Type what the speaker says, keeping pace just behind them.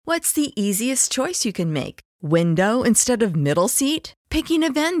What's the easiest choice you can make? Window instead of middle seat? Picking a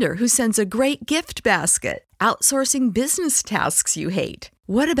vendor who sends a great gift basket? Outsourcing business tasks you hate?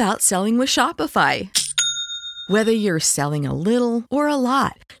 What about selling with Shopify? Whether you're selling a little or a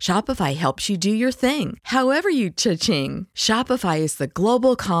lot, Shopify helps you do your thing, however you cha-ching. Shopify is the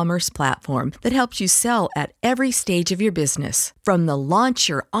global commerce platform that helps you sell at every stage of your business. From the launch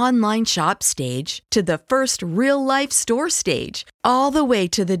your online shop stage to the first real-life store stage, all the way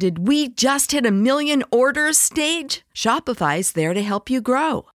to the did we just hit a million orders stage. Shopify's there to help you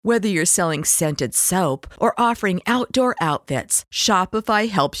grow. Whether you're selling scented soap or offering outdoor outfits, Shopify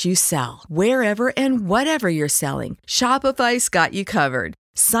helps you sell. Wherever and whatever you're selling, Shopify's got you covered.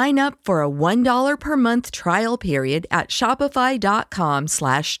 Sign up for a $1 per month trial period at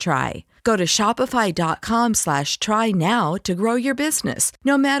shopify.com/try. Go to shopify.com/try now to grow your business,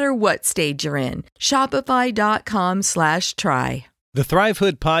 no matter what stage you're in. Shopify.com/try. The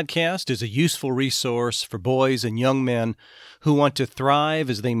Thrivehood podcast is a useful resource for boys and young men who want to thrive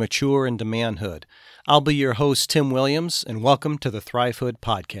as they mature into manhood. I'll be your host, Tim Williams, and welcome to the Thrivehood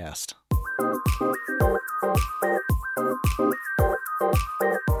podcast.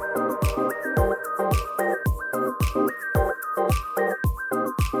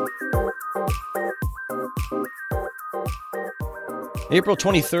 April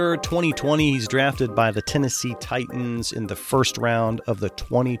 23rd, 2020, he's drafted by the Tennessee Titans in the first round of the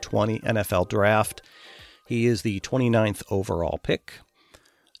 2020 NFL Draft. He is the 29th overall pick.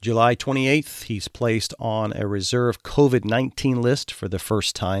 July 28th, he's placed on a reserve COVID-19 list for the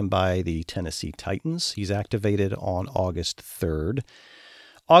first time by the Tennessee Titans. He's activated on August 3rd.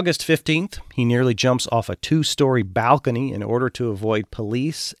 August 15th, he nearly jumps off a 2-story balcony in order to avoid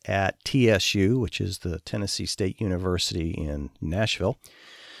police at TSU, which is the Tennessee State University in Nashville.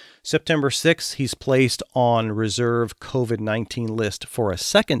 September 6th, he's placed on reserve COVID-19 list for a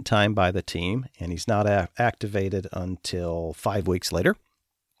second time by the team, and he's not activated until 5 weeks later.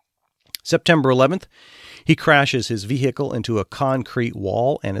 September 11th, he crashes his vehicle into a concrete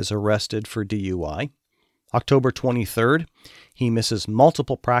wall and is arrested for DUI. October 23rd, he misses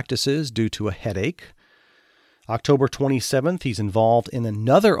multiple practices due to a headache. October 27th, he's involved in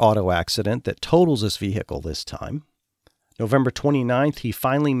another auto accident that totals his vehicle this time. November 29th, he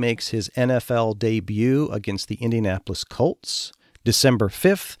finally makes his NFL debut against the Indianapolis Colts. December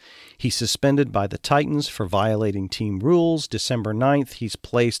 5th, he's suspended by the Titans for violating team rules. December 9th, he's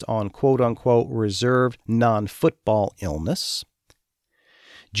placed on quote-unquote reserved non-football illness.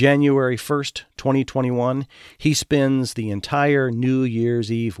 January 1st, 2021, he spends the entire New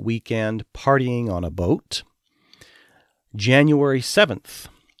Year's Eve weekend partying on a boat. January 7th,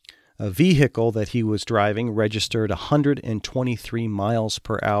 a vehicle that he was driving registered 123 miles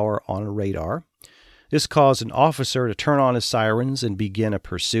per hour on a radar. This caused an officer to turn on his sirens and begin a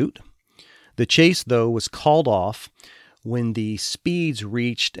pursuit. The chase, though, was called off when the speeds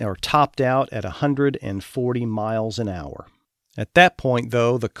reached or topped out at 140 miles an hour. At that point,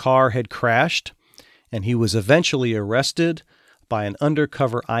 though, the car had crashed, and he was eventually arrested by an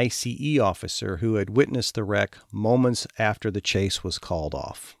undercover ICE officer who had witnessed the wreck moments after the chase was called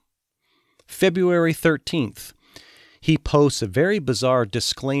off. February 13th, he posts a very bizarre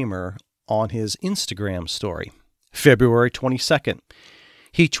disclaimer on his Instagram story. February 22nd,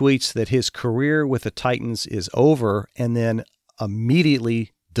 he tweets that his career with the Titans is over and then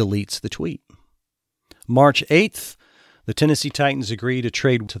immediately deletes the tweet. March 8th, the Tennessee Titans agree to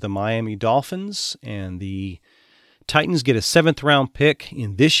trade to the Miami Dolphins, and the Titans get a 7th-round pick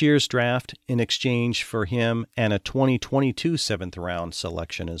in this year's draft in exchange for him and a 2022 7th-round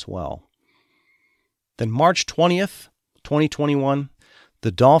selection as well. Then March 20th, 2021,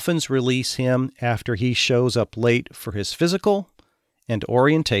 the Dolphins release him after he shows up late for his physical and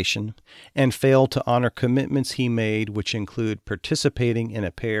orientation and failed to honor commitments he made, which include participating in a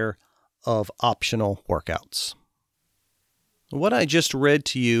pair of optional workouts. What I just read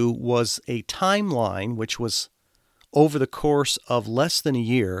to you was a timeline which was over the course of less than a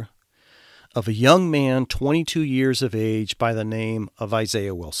year of a young man, 22 years of age, by the name of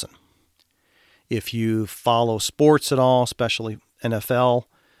Isaiah Wilson. If you follow sports at all, especially NFL,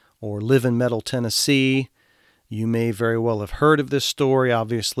 or live in Middle Tennessee, you may very well have heard of this story.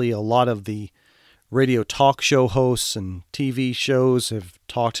 Obviously, a lot of the radio talk show hosts and TV shows have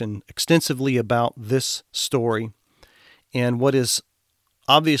talked extensively about this story. And what is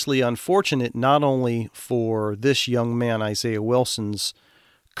obviously unfortunate, not only for this young man, Isaiah Wilson's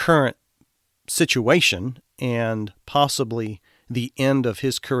current situation and possibly the end of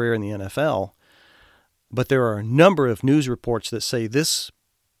his career in the NFL, but there are a number of news reports that say this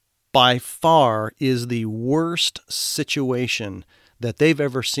by far is the worst situation that they've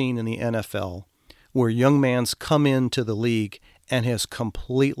ever seen in the NFL, where a young man's come into the league and has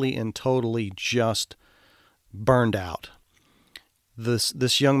completely and totally just burned out.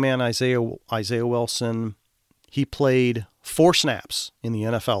 This young man, Isaiah Wilson, he played 4 snaps in the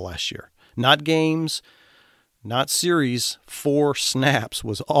NFL last year. Not games, not series, 4 snaps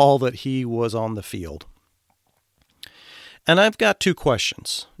was all that he was on the field. And I've got 2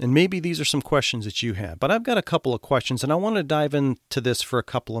 questions, and maybe these are some questions that you have, but I've got a couple of questions, and I want to dive into this for a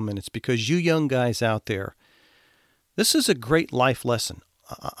couple of minutes because you young guys out there, this is a great life lesson.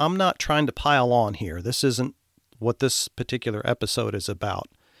 I'm not trying to pile on here. This isn't what this particular episode is about.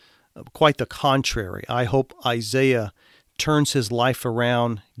 Quite the contrary. I hope Isaiah turns his life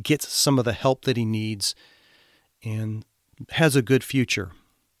around, gets some of the help that he needs, and has a good future.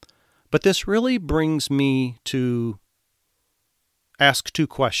 But this really brings me to ask 2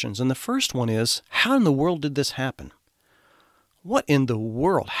 questions. And the first one is, how in the world did this happen? What in the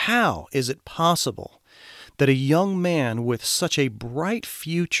world? How is it possible that a young man with such a bright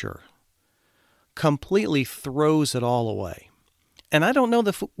future completely throws it all away? And I don't know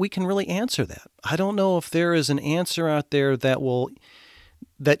that we can really answer that. I don't know if there is an answer out there that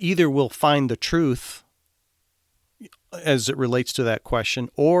either will find the truth as it relates to that question,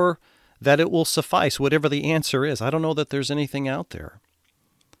 or that it will suffice, whatever the answer is. I don't know that there's anything out there.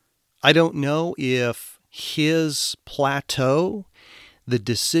 I don't know if his plateau, the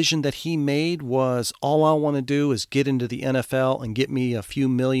decision that he made was, all I want to do is get into the NFL and get me a few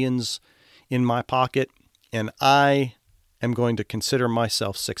millions in my pocket, and I am going to consider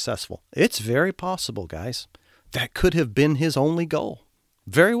myself successful. It's very possible, guys. That could have been his only goal.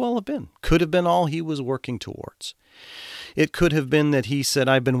 Very well have been. Could have been all he was working towards. It could have been that he said,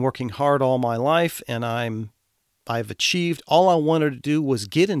 I've been working hard all my life and I've achieved. All I wanted to do was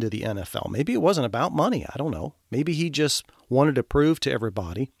get into the NFL. Maybe it wasn't about money. I don't know. Maybe he just wanted to prove to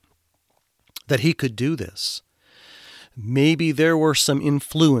everybody that he could do this. Maybe there were some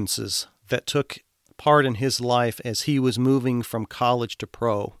influences that took part in his life as he was moving from college to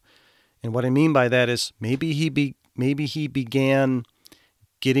pro. And what I mean by that is maybe he began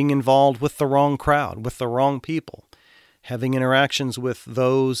getting involved with the wrong crowd, with the wrong people, having interactions with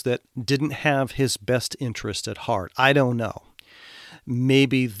those that didn't have his best interest at heart. I don't know.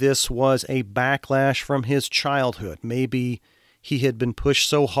 Maybe this was a backlash from his childhood. Maybe he had been pushed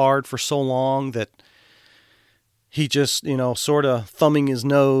so hard for so long that he just, sort of thumbing his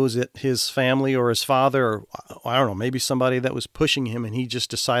nose at his family or his father, or I don't know, maybe somebody that was pushing him and he just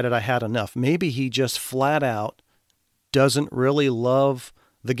decided I had enough. Maybe he just flat out doesn't really love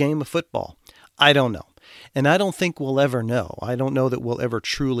the game of football. I don't know. And I don't think we'll ever know. I don't know that we'll ever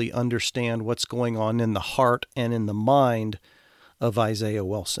truly understand what's going on in the heart and in the mind of Isaiah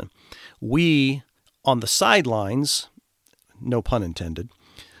Wilson. We, on the sidelines, no pun intended,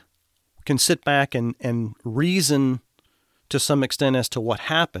 can sit back and reason to some extent as to what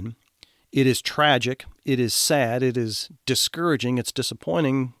happened. It is tragic. It is sad. It is discouraging. It's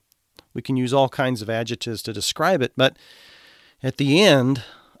disappointing. We can use all kinds of adjectives to describe it, but at the end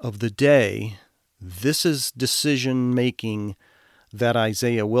of the day, this is decision-making that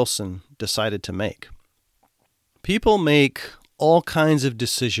Isaiah Wilson decided to make. People make all kinds of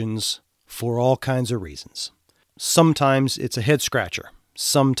decisions for all kinds of reasons. Sometimes it's a head-scratcher.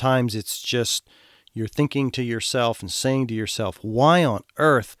 Sometimes it's just you're thinking to yourself and saying to yourself, why on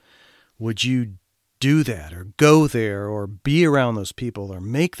earth would you do that or go there or be around those people or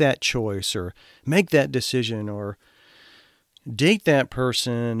make that choice or make that decision or date that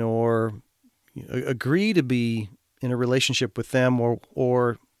person or agree to be in a relationship with them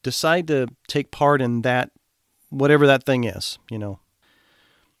or decide to take part in that, whatever that thing is, I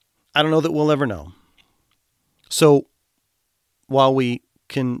don't know that we'll ever know. So while we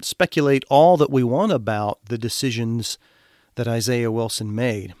can speculate all that we want about the decisions that Isaiah Wilson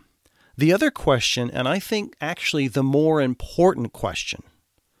made, the other question, and I think actually the more important question,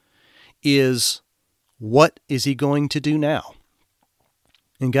 is what is he going to do now?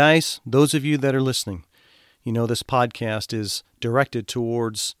 And guys, those of you that are listening, this podcast is directed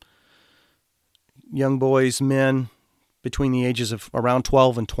towards young boys, men between the ages of around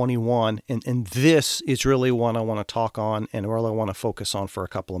 12 and 21. And this is really one I want to talk on and really I want to focus on for a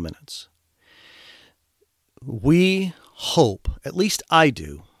couple of minutes. We hope, at least I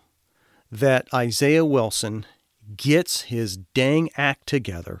do, that Isaiah Wilson gets his dang act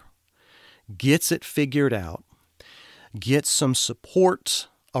together, gets it figured out, gets some support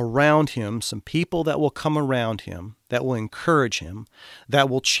around him, some people that will come around him, that will encourage him, that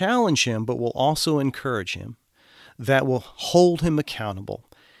will challenge him, but will also encourage him, that will hold him accountable,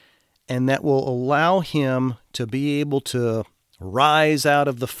 and that will allow him to be able to rise out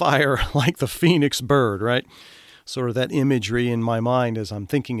of the fire like the phoenix bird, right? Sort of that imagery in my mind as I'm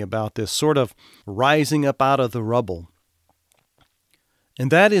thinking about this, sort of rising up out of the rubble. And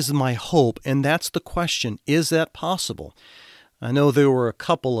that is my hope, and that's the question. Is that possible? I know there were a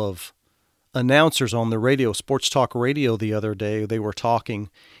couple of announcers on the radio, Sports Talk Radio, the other day. They were talking,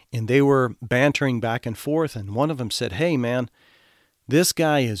 and they were bantering back and forth, and one of them said, hey, man, this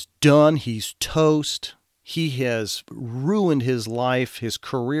guy is done. He's toast. He has ruined his life. His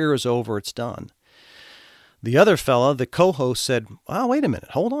career is over. It's done. The other fella, the co-host, said, oh, wait a minute.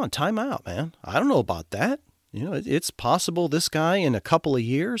 Hold on. Time out, man. I don't know about that. You know, it's possible this guy in a couple of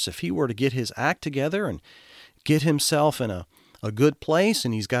years, if he were to get his act together and get himself in a good place,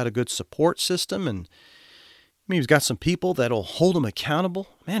 and he's got a good support system, and he's got some people that'll hold him accountable,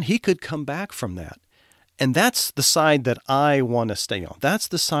 man, he could come back from that. And that's the side that I want to stay on. That's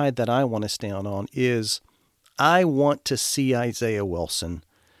the side that I want to stay on is I want to see Isaiah Wilson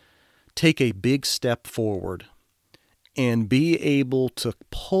take a big step forward and be able to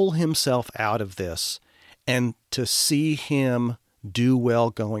pull himself out of this and to see him do well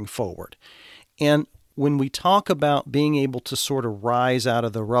going forward. And when we talk about being able to sort of rise out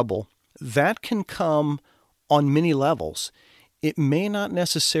of the rubble, that can come on many levels. It may not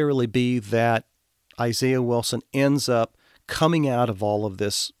necessarily be that Isaiah Wilson ends up coming out of all of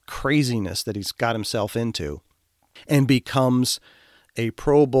this craziness that he's got himself into and becomes a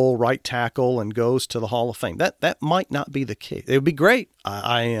Pro Bowl right tackle and goes to the Hall of Fame. That might not be the case. It would be great.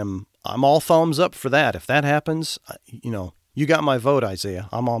 I'm all thumbs up for that. If that happens, you got my vote, Isaiah.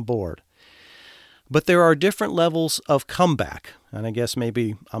 I'm on board. But there are different levels of comeback. And I guess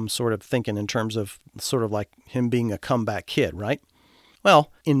maybe I'm sort of thinking in terms of sort of like him being a comeback kid, right?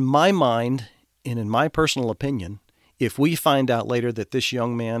 Well, in my mind and in my personal opinion, if we find out later that this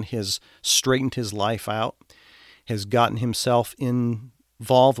young man has straightened his life out, has gotten himself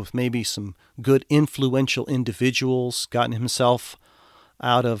involved with maybe some good influential individuals, gotten himself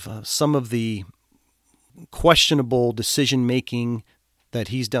out of some of the questionable decision-making that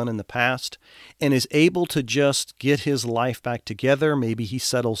he's done in the past, and is able to just get his life back together. Maybe he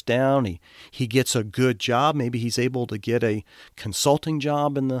settles down, he gets a good job, maybe he's able to get a consulting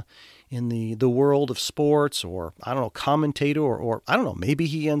job in the world of sports, or I don't know, commentator, or I don't know, maybe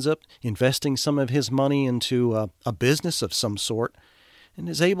he ends up investing some of his money into a business of some sort and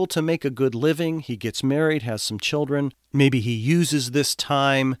is able to make a good living. He gets married, has some children. Maybe he uses this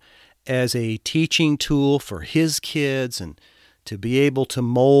time as a teaching tool for his kids and to be able to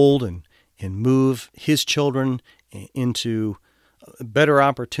mold and move his children into better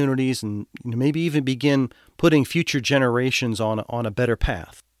opportunities and maybe even begin putting future generations on a better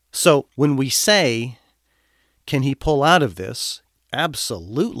path. So when we say, can he pull out of this?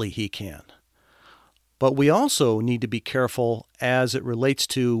 Absolutely he can. But we also need to be careful as it relates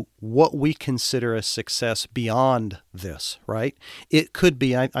to what we consider a success beyond this, right? It could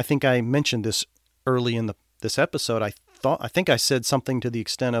be, I think I mentioned this early in this episode, I think I said something to the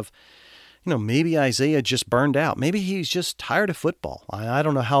extent of, maybe Isaiah just burned out. Maybe he's just tired of football. I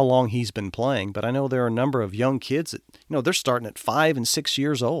don't know how long he's been playing, but I know there are a number of young kids that, they're starting at 5 and 6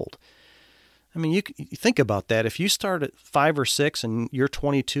 years old. I mean, you think about that. If you start at 5 or 6 and you're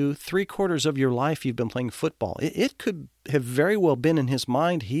 22, 3/4 of your life you've been playing football. It could have very well been in his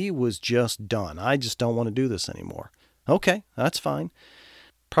mind, he was just done. I just don't want to do this anymore. Okay, that's fine.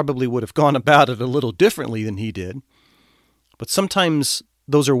 Probably would have gone about it a little differently than he did. But sometimes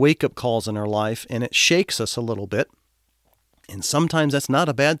those are wake-up calls in our life, and it shakes us a little bit. And sometimes that's not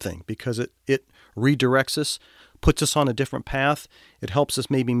a bad thing because it redirects us, puts us on a different path. It helps us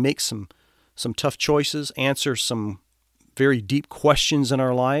maybe make some tough choices, answer some very deep questions in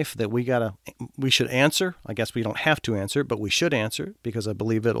our life that we should answer. I guess we don't have to answer, but we should answer because I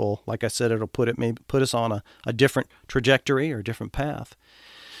believe it'll, like I said, it'll put us on a different trajectory or a different path.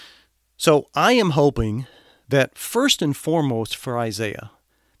 So I am hoping that first and foremost for Isaiah,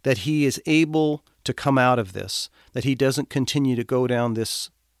 that he is able to come out of this, that he doesn't continue to go down this,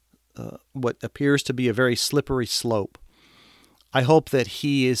 what appears to be a very slippery slope. I hope that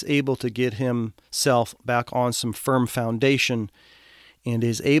he is able to get himself back on some firm foundation and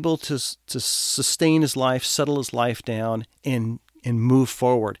is able to sustain his life, settle his life down, and move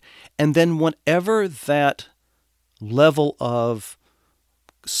forward. And then whatever that level of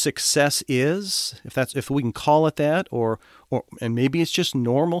success is, if we can call it that, or and maybe it's just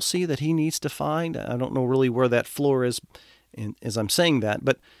normalcy that he needs to find. I don't know really where that floor is as I'm saying that,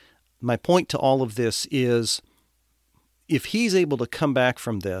 but my point to all of this is if he's able to come back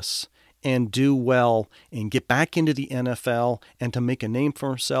from this and do well and get back into the NFL and to make a name for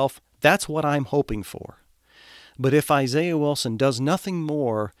himself, that's what I'm hoping for. But if Isaiah Wilson does nothing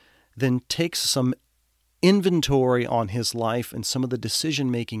more than takes some inventory on his life and some of the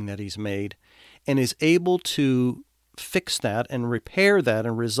decision-making that he's made and is able to fix that and repair that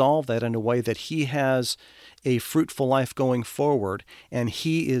and resolve that in a way that he has a fruitful life going forward, and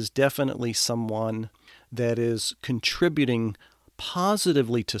he is definitely someone that is contributing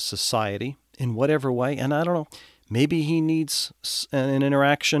positively to society in whatever way. And I don't know, maybe he needs an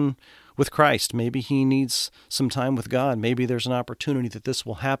interaction with Christ. Maybe he needs some time with God. Maybe there's an opportunity that this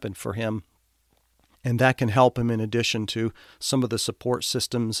will happen for him. And that can help him in addition to some of the support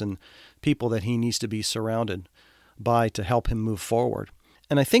systems and people that he needs to be surrounded by to help him move forward.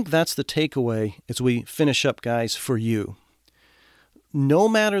 And I think that's the takeaway as we finish up, guys, for you. No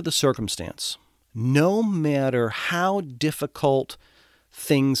matter the circumstance, no matter how difficult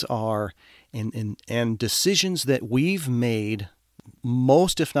things are and decisions that we've made,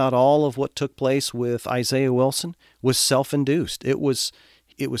 most if not all of what took place with Isaiah Wilson was self-induced. It was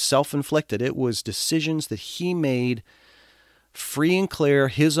self-inflicted. It was decisions that he made free and clear,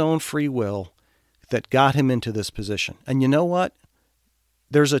 his own free will, that got him into this position. And you know what?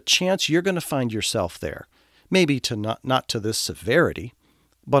 There's a chance you're going to find yourself there. Maybe to not to this severity,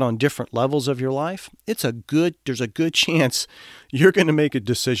 but on different levels of your life. There's a good chance you're going to make a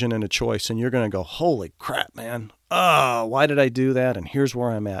decision and a choice, and you're going to go, holy crap, man. Oh, why did I do that? And here's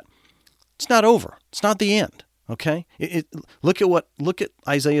where I'm at. It's not over. It's not the end. Okay? Look at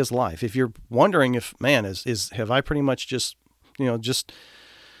Isaiah's life. If you're wondering if, man, have I pretty much just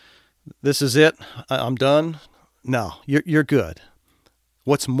this is it, I'm done? No, you're good.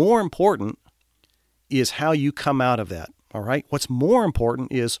 What's more important is how you come out of that. All right. What's more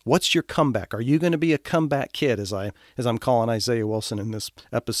important is what's your comeback? Are you going to be a comeback kid, as I'm calling Isaiah Wilson in this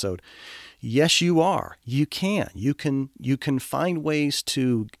episode? Yes, you are. You can. You can find ways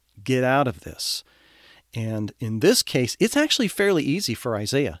to get out of this. And in this case, it's actually fairly easy for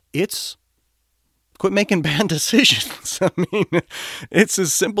Isaiah. It's quit making bad decisions. I mean, it's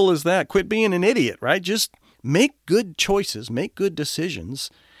as simple as that. Quit being an idiot, right? Just make good choices, make good decisions,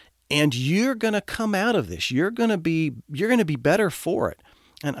 and you're going to come out of this. You're going to be better for it.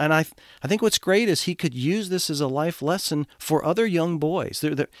 And I think what's great is he could use this as a life lesson for other young boys.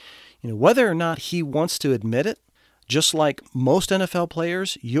 Whether or not he wants to admit it, just like most NFL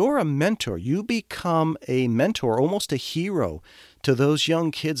players, you're a mentor. You become a mentor, almost a hero to those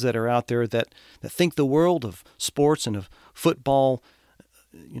young kids that are out there that think the world of sports and of football,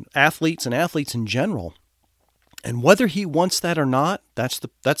 athletes and athletes in general. And whether he wants that or not, that's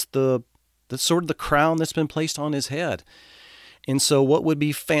sort of the crown that's been placed on his head. And so what would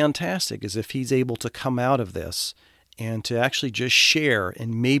be fantastic is if he's able to come out of this and to actually just share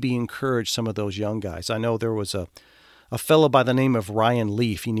and maybe encourage some of those young guys. I know there was a fellow by the name of Ryan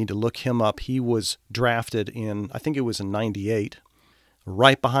Leaf. You need to look him up. He was drafted in, I think it was in 98,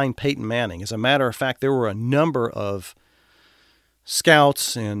 right behind Peyton Manning. As a matter of fact, there were a number of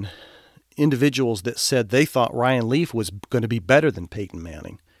scouts and individuals that said they thought Ryan Leaf was going to be better than Peyton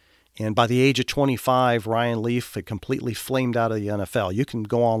Manning. And by the age of 25, Ryan Leaf had completely flamed out of the NFL. You can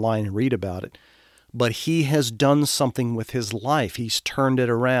go online and read about it. But he has done something with his life. He's turned it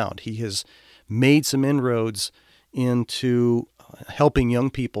around. He has made some inroads into helping young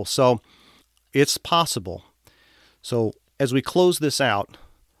people. So it's possible. So as we close this out,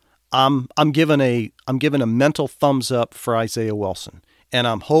 I'm giving a mental thumbs up for Isaiah Wilson. And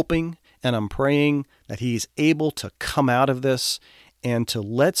I'm hoping and I'm praying that he's able to come out of this and to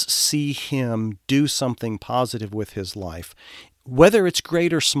let's see him do something positive with his life. Whether it's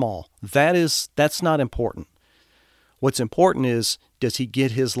great or small, that's not important. What's important is, does he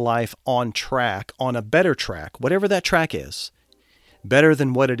get his life on track, on a better track, whatever that track is, better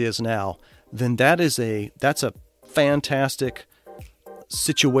than what it is now? Then that's a fantastic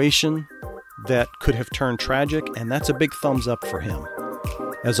situation that could have turned tragic, and that's a big thumbs up for him.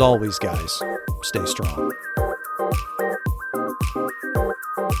 As always, guys, stay strong.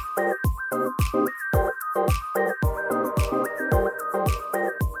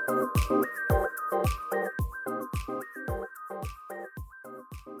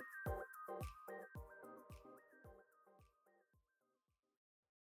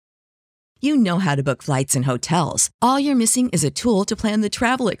 You know how to book flights and hotels. All you're missing is a tool to plan the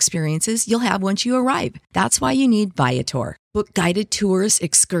travel experiences you'll have once you arrive. That's why you need Viator. Book guided tours,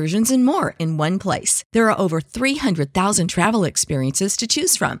 excursions, and more in one place. There are over 300,000 travel experiences to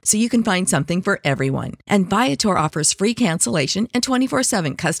choose from, so you can find something for everyone. And Viator offers free cancellation and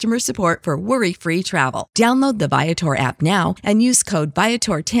 24/7 customer support for worry-free travel. Download the Viator app now and use code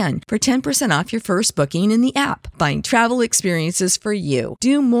Viator10 for 10% off your first booking in the app. Find travel experiences for you.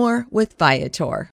 Do more with Viator.